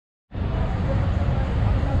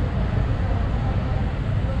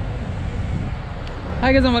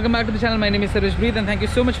Hi guys and welcome back to the channel. My name is Sarvesh and thank you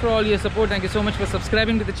so much for all your support. Thank you so much for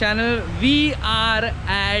subscribing to the channel. We are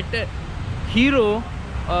at Hero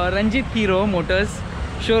Ranjit Hero Motors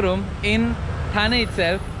showroom in Thane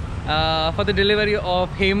itself for the delivery of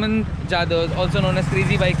Hemant Jadav's, also known as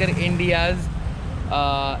Crazy Biker India's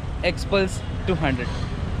Xpulse 200.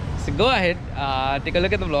 So go ahead, take a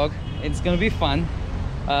look at the vlog. It's gonna be fun.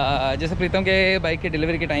 जैसे प्रीतम के bike के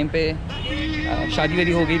delivery के time पे शादी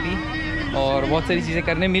वादी हो गई थी और बहुत सारी चीज़ें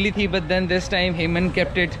करने मिली थी, but then this time Hemant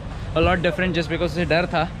kept it a lot different just because उसे डर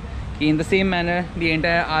था कि in the same manner the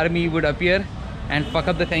entire army would appear and fuck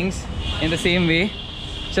up the things in the same way.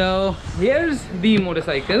 So here's the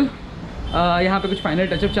motorcycle. यहाँ पे कुछ final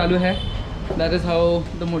touch-up चालू है. That is how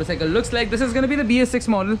the motorcycle looks like. This is gonna be the BS6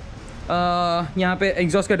 model. यहाँ पे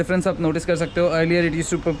exhaust का difference आप notice कर सकते हो. Earlier it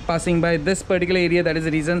used to passing by this particular area, that is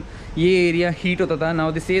the reason ये एरिया हीट होता था.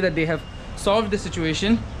 Now they say that they have solved the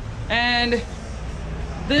situation and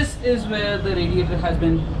this is where the radiator has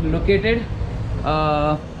been located.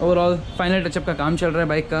 Overall final touch-up का काम चल रहा है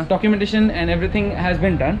bike का. Documentation and everything has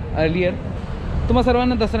been done earlier. तुम्हा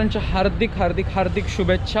सर्वांना दसऱ्यांच्या हार्दिक हार्दिक हार्दिक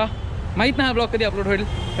शुभेच्छा. माहीत नाही हा ब्लॉग कधी अपलोड होईल,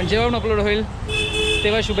 पण जेव्हा पण अपलोड होईल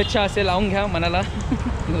तेव्हा शुभेच्छा असे लावून घ्या मनाला.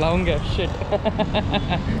 लावून घ्या. Shit.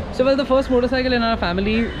 So well the first motorcycle in our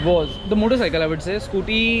family was the motorcycle. I would say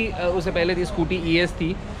scooty उससे पहले थी, स्कूटी ES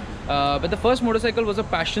थी, but the first motorcycle was a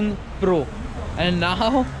passion pro. And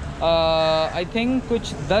now I think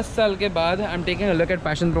कुछ 10 साल के बाद I am taking a look at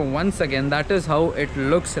passion pro once again. That is how it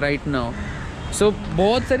looks right now. सो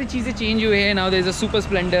बहुत सारी चीज़ें change हुई है. Now there is a super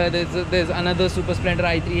Splendor, there is another super Splendor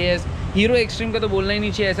i3s. Hero extreme का तो बोलना ही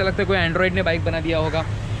नहीं चाहिए, ऐसा लगता है कोई एंड्रॉइड ने बाइक बना दिया होगा.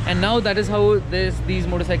 And now that is how these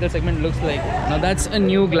motorcycle segment looks like. Now that's a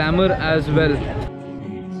new glamour as well.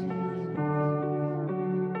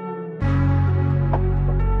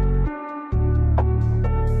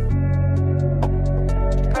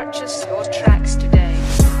 Purchase your tracks today.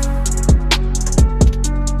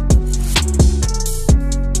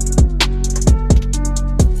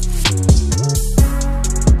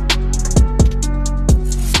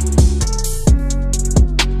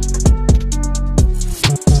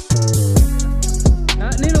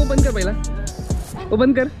 वो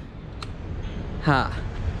बंद कर. हाँ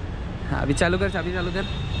हाँ अभी चालू कर, चाबी चालू कर.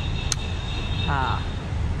 हाँ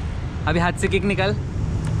अभी हाथ से किक निकाल.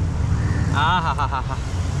 हाँ हाँ हाँ हाँ हाँ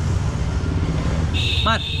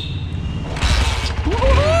मार.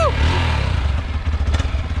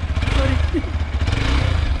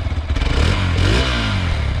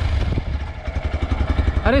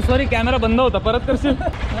 अरे सॉरी कॅमेरा बंद होता, परत करशील.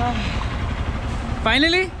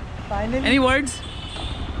 फाइनली एनी वर्ड्स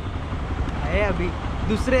है अभी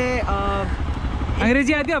दूसरे.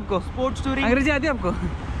 अंग्रेजी आती है आपको? स्पोर्ट्स टूरिंग अंग्रेजी आती है आपको?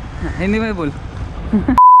 हिंदी में बोल.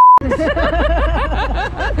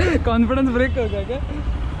 कॉन्फिडेंस ब्रेक हो गया क्या?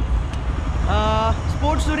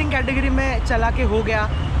 स्पोर्ट्स टूरिंग कैटेगरी में चला के हो गया.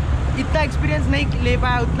 इतना एक्सपीरियंस नहीं ले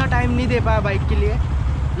पाया, उतना टाइम नहीं दे पाया बाइक के लिए.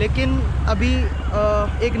 लेकिन अभी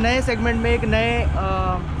एक नए सेगमेंट में, एक नए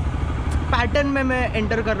पैटर्न में मैं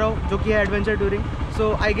एंटर कर रहा हूँ जो कि है adventure touring.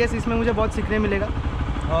 So I guess इसमें मुझे बहुत सीखने मिलेगा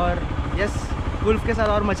और यस वुल्फ के साथ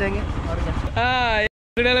और मचाएंगे. और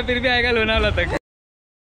क्या फिर भी आएगा लोनावाला तक.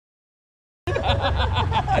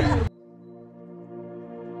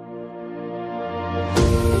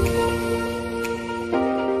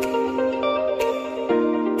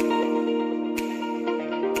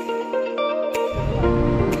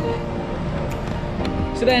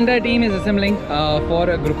 So the entire team is assembling for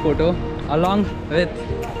a group photo along with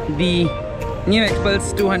the new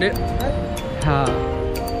Xpulse 200.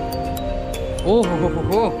 Oh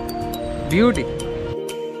ho, beauty.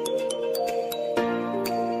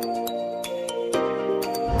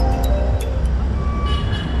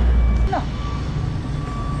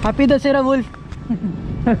 Happy Dussehra wolf.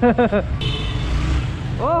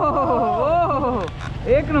 ओह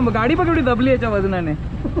एक नंबर गाड़ी पकड़ी दबली याच्या वजनाने.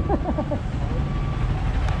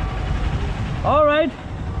 All right,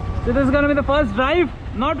 so this is gonna be the first drive.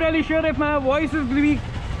 Not really sure if my voice is gonna be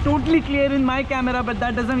totally clear in my camera, but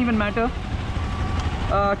that doesn't even matter.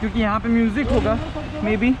 क्योंकि यहाँ पे music होगा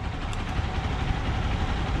may be.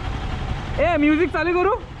 A music चालू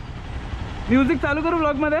करू, music चालू करू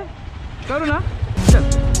blog मध्ये करू ना. चल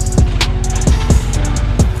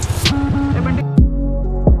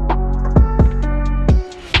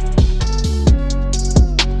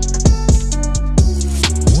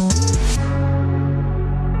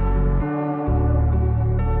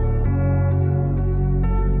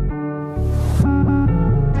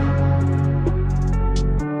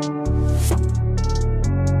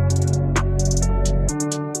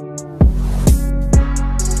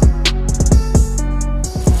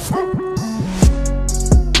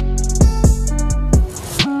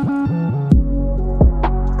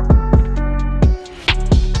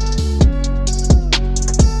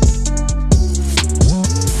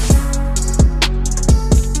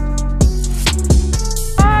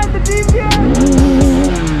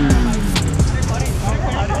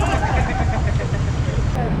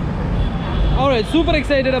super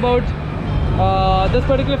excited about this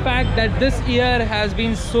particular fact that this year has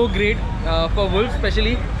been so great for Wolf,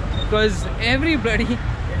 especially because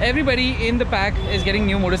everybody in the pack is getting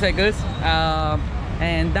new motorcycles,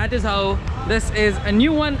 and that is how this is a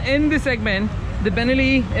new one in this segment, the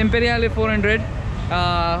Benelli Imperiale 400,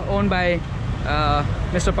 owned by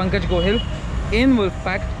Mr. Pankaj Gohil in Wolf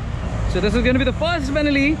pack. So this is going to be the first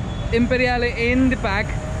Benelli Imperiale in the pack,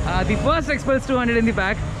 the first Xpulse 200 in the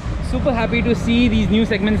pack. Super happy to see these new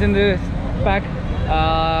segments in the pack.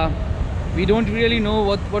 We don't really know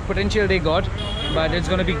what potential they got, but it's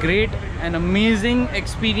going to be great, an amazing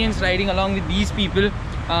experience riding along with these people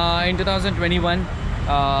in 2021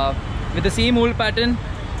 with the same old pattern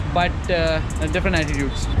but different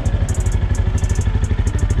attitudes.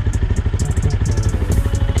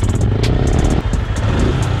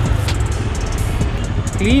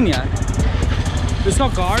 Clean यार, इसका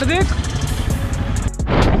guard देख।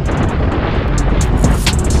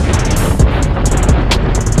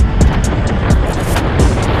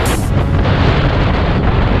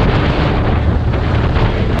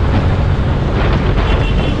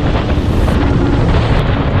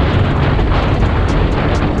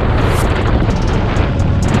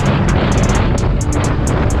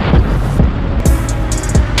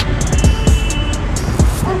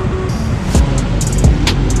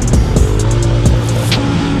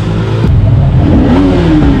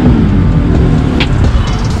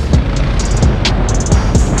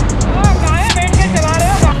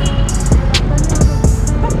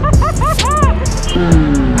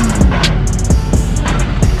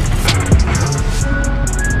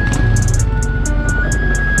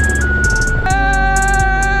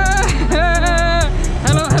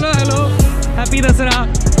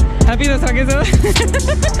 Happy दसरा के sir.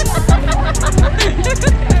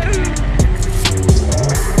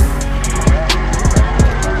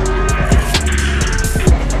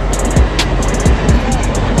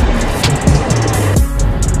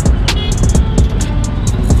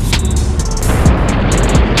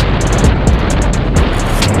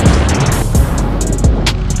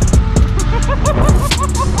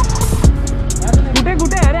 कुठे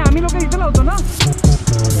कुठे अरे आम्ही लोक इथे लावतो ना।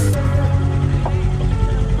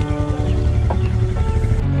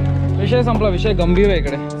 विषय संपला, विषय गंभीर आहे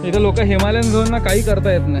इकडे। इथे लोक हिमालयन झोन ना काही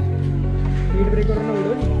करता येत नाही। स्पीड ब्रेकरने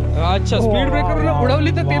उडवली। अच्छा, स्पीड ब्रेकरने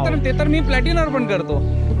उडवली तर ते तर मी प्लॅटिनावर पण करतो।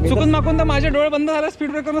 चुकून माकून तर माझे डोळे बंद झाले,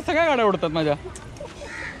 स्पीड ब्रेकरने सगळ्या गाड्या उडतात माझ्या।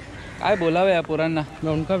 काय बोलावे या पुरांना।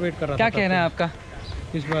 मैं उनका वेट कर रहा था। क्या कहना है आपका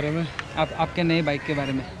इस बारे में? आपके नए बाइक के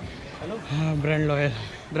बारे में? हाँ, brand loyal,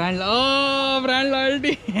 brand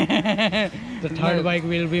loyalty. The third bike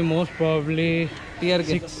will be most probably tier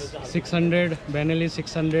 600 Benelli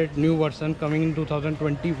 600 new version coming in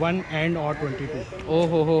 2021 and or 22। ओ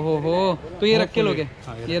हो तो ये रख के लोगे?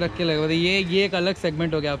 ये रख के लोगे? ये एक अलग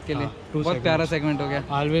सेगमेंट हो गया आपके लिए। बहुत प्यारा सेगमेंट हो गया।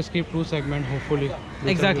 Always keep two segment hopefully।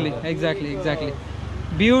 Exactly।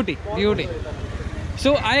 Beauty।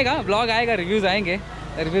 So आएगा ब्लॉग, आएगा रिव्यूज आएंगे।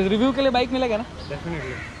 रिव्यू के लिए बाइक मिलेगा ना?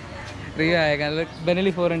 डेफिनेटली रिव्यू आएगा,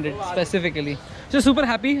 Benelli 400 specifically। So super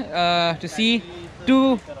happy to see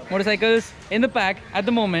two motorcycles in the pack at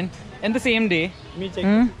the moment in the same day। Me check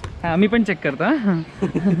हाँ, मी पण check करता।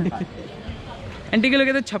 And take a look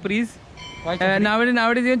at the chapris।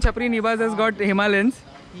 Nowadays even chapri Nibaz has got Himalayans।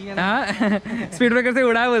 हाँ, speed breaker से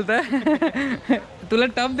उड़ा बोलता है। तुला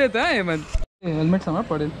tough देता है हेमंत। हेलमेट सांभाळ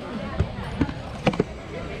पडेल।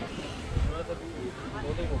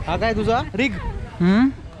 हा काय तुझा रिग?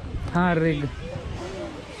 हाँ रिग।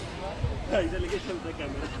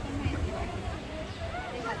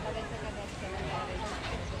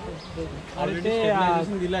 अरे ते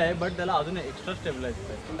स्टेबलायझेशन दिलं आहे, बट त्याला अजून एक्स्ट्रा स्टेबलाइज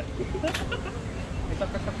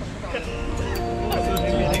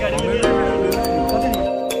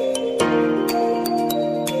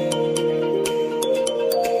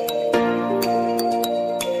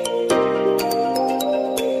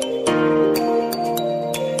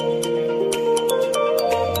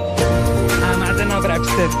माझं नाव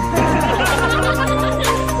ब्रॅक्स्टर।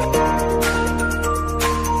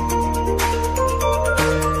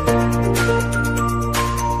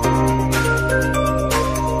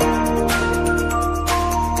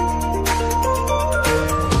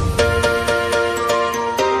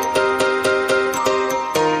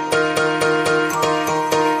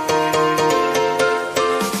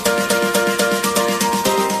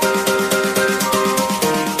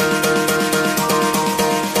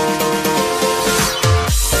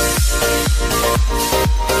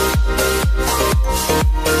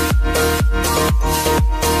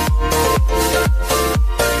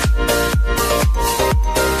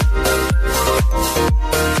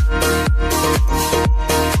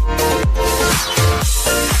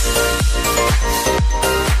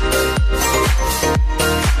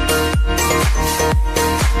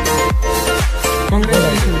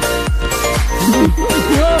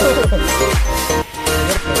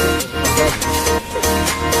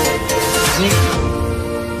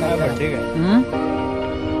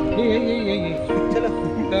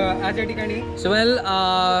 So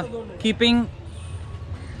well, keeping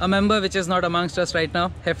a member which is not amongst us right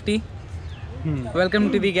now, Hefty.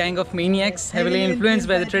 Welcome to the gang of maniacs, heavily influenced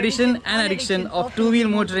by the tradition and addiction of two-wheel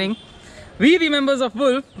motoring. We, the members of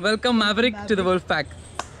Wolf, welcome Maverick to the Wolf Pack.